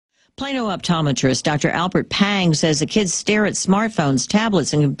Plano optometrist Dr. Albert Pang says the kids stare at smartphones,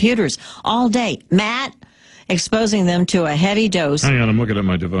 tablets, and computers all day. Matt, exposing them to a heavy dose. Hang on, I'm looking at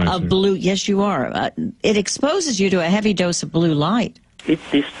my device. Of blue. Yes, you are. It exposes you to a heavy dose of blue light. It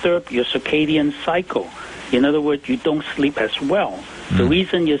disturbs your circadian cycle. In other words, you don't sleep as well. The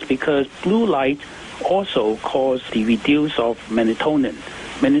reason is because blue light also causes the reduce of melatonin.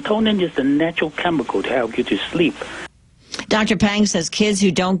 Melatonin is the natural chemical to help you to sleep. Dr. Pang says kids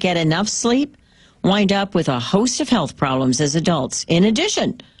who don't get enough sleep wind up with a host of health problems as adults, in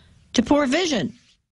addition to poor vision.